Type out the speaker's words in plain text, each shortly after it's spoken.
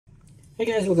Hey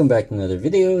guys, welcome back to another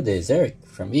video. This is Eric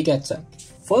from eGetTech.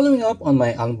 Following up on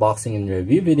my unboxing and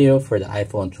review video for the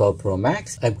iPhone 12 Pro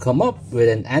Max, I've come up with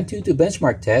an Antutu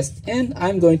benchmark test, and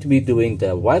I'm going to be doing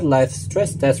the wildlife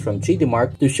stress test from 3D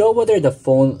Mark to show whether the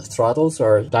phone throttles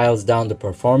or dials down the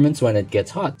performance when it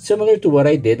gets hot, similar to what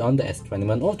I did on the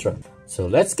S21 Ultra. So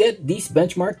let's get these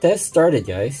benchmark tests started,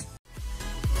 guys.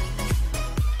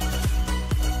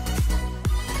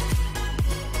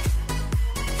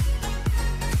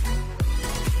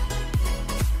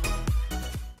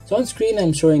 So on screen,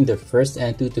 I'm showing the first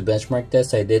Antutu benchmark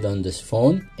test I did on this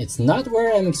phone. It's not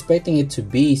where I'm expecting it to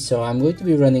be, so I'm going to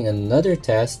be running another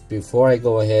test before I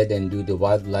go ahead and do the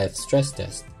wildlife stress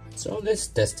test. So let's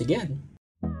test again.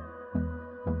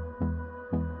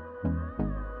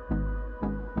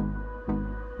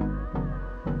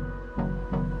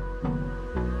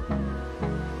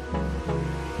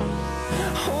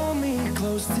 Hold me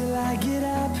close till I get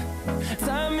up.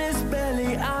 Time is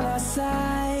barely on our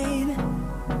side.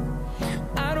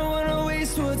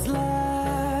 What's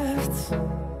left?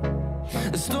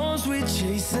 The storms we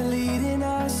chase are leading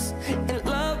us, and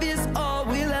love is all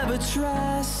we'll ever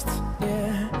trust.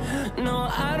 Yeah, no,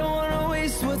 I don't wanna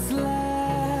waste what's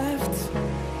left.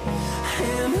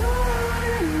 And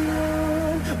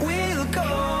on we'll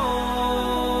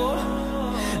go,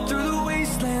 through the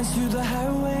wastelands, through the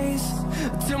highways,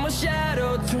 till my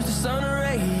shadow turns to sun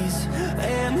rays.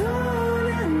 And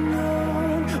on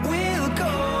we'll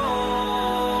go,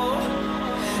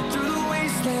 through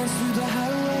the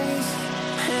highways,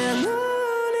 and on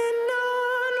we'll go.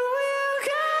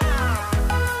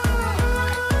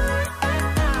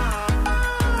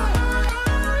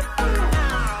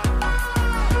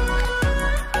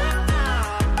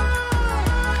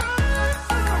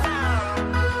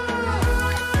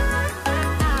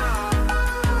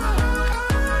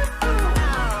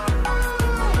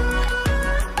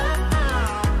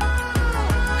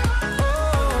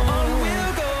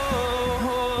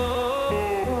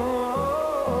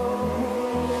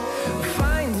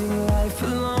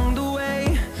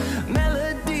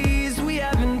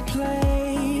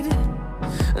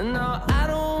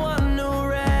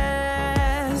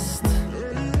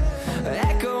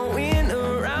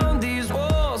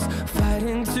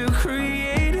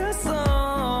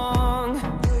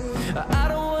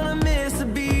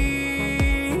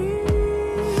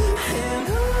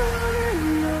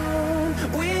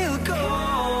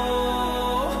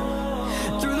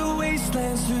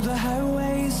 Through the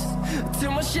highways,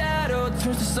 till my shadow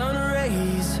turns to sun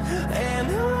rays.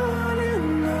 And on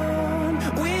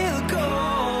we'll go,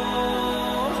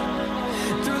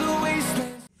 through the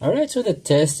wastelands. Alright, so the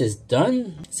test is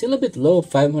done. Still a bit low,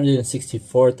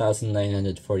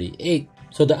 564,948.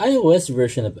 So the iOS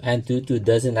version of Antutu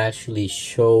doesn't actually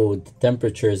show the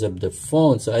temperatures of the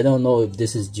phone, so I don't know if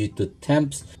this is due to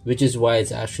temps, which is why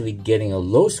it's actually getting a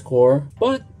low score.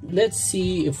 But let's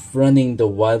see if running the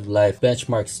wildlife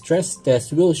benchmark stress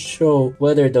test will show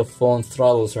whether the phone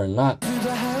throttles or not.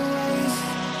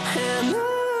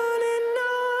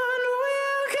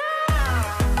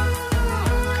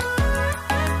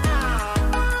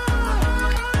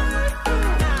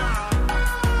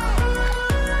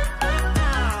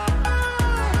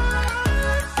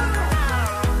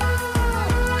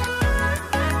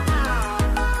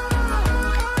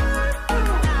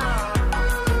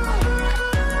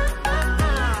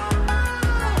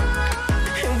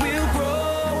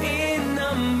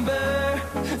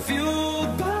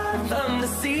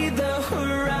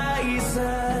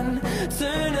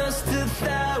 Turn us to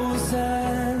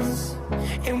thousands,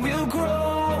 and we'll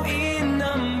grow in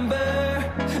number,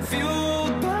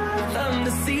 fueled by them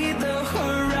to see the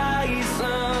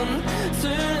horizon.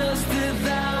 Turn us to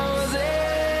thousands,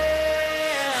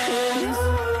 and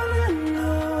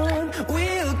on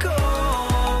we'll go,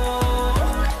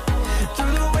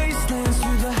 through the wastelands,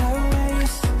 through the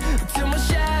highways, till my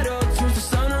shadow turns to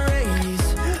sun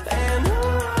rays. And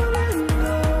on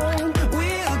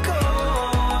we'll go,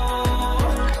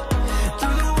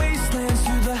 through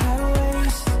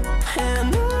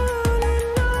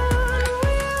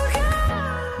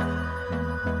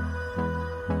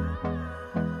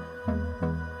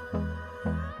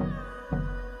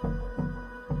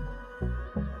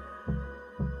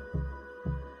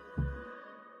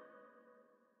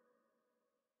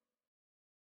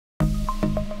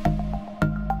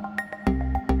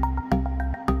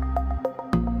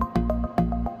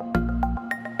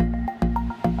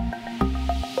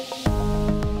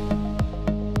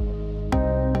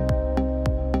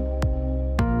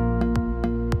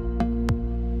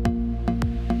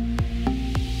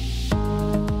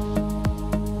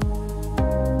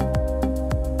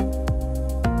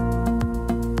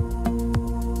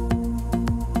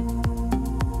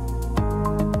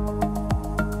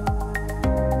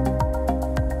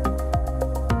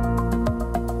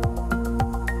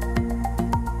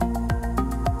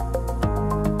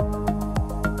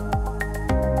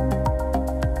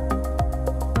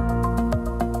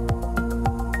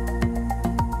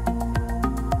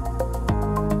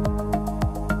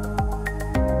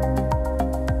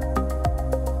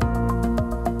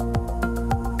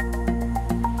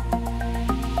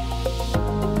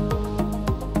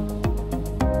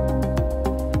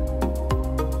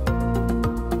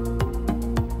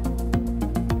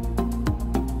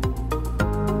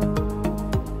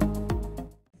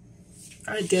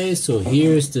guys, so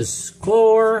here's the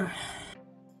score.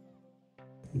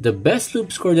 The best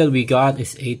loop score that we got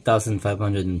is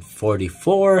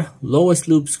 8,544. Lowest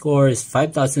loop score is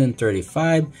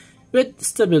 5,035 with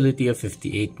stability of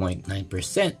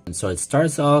 58.9%. And so it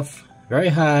starts off very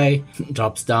high,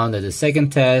 drops down at the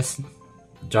second test,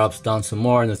 drops down some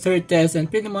more in the third test,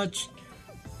 and pretty much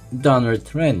downward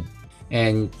trend.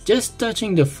 And just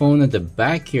touching the phone at the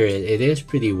back here, it is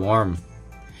pretty warm.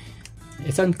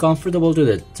 It's uncomfortable to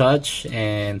the touch,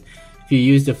 and if you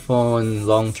use the phone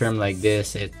long term like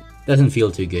this, it doesn't feel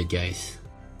too good, guys.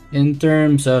 In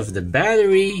terms of the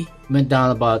battery, went down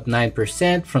about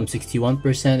 9%. From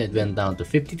 61% it went down to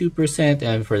 52%,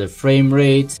 and for the frame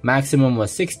rates, maximum was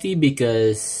 60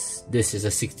 because this is a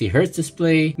 60 Hz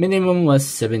display, minimum was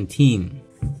 17.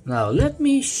 Now let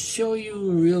me show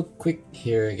you real quick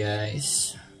here,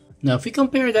 guys. Now if we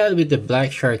compare that with the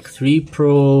Black Shark 3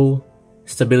 Pro,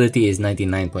 stability is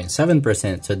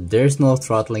 99.7%, so there's no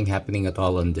throttling happening at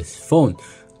all on this phone.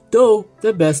 Though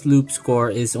the best loop score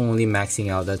is only maxing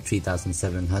out at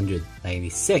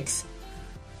 3,796.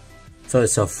 So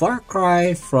it's a far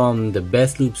cry from the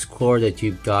best loop score that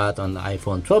you got on the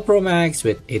iPhone 12 Pro Max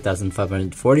with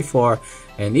 8,544.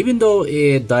 And even though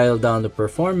it dialed down the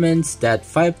performance, that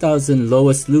 5,000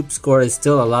 lowest loop score is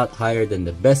still a lot higher than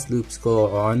the best loop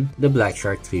score on the Black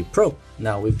Shark 3 Pro.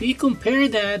 Now if we compare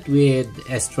that with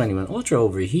S21 Ultra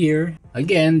over here,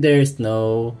 again there's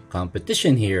no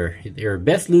competition here. Your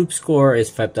best loop score is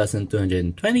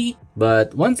 5,220,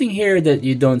 but one thing here that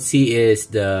you don't see is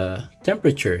the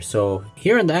temperature. So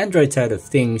here on the Android side of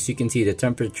things, you can see the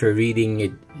temperature reading,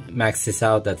 it maxes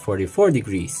out at 44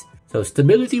 degrees. So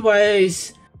stability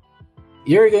wise,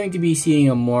 you're going to be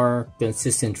seeing a more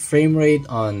consistent frame rate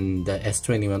on the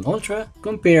S21 Ultra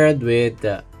compared with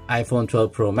the iPhone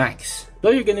 12 Pro Max, though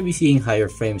you're going to be seeing higher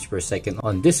frames per second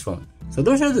on this phone. So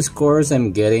those are the scores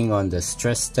I'm getting on the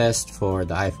stress test for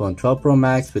the iPhone 12 Pro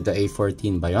Max with the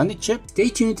A14 Bionic chip. Stay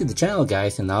tuned to the channel,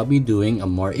 guys, and I'll be doing a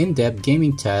more in-depth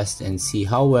gaming test and see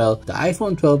how well the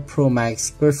iPhone 12 Pro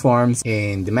Max performs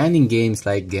in demanding games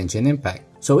like Genshin Impact.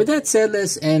 So with that said,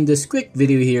 let's end this quick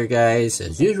video here, guys.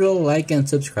 As usual, like and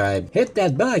subscribe, hit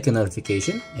that bell icon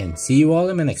notification, and see you all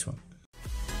in my next one.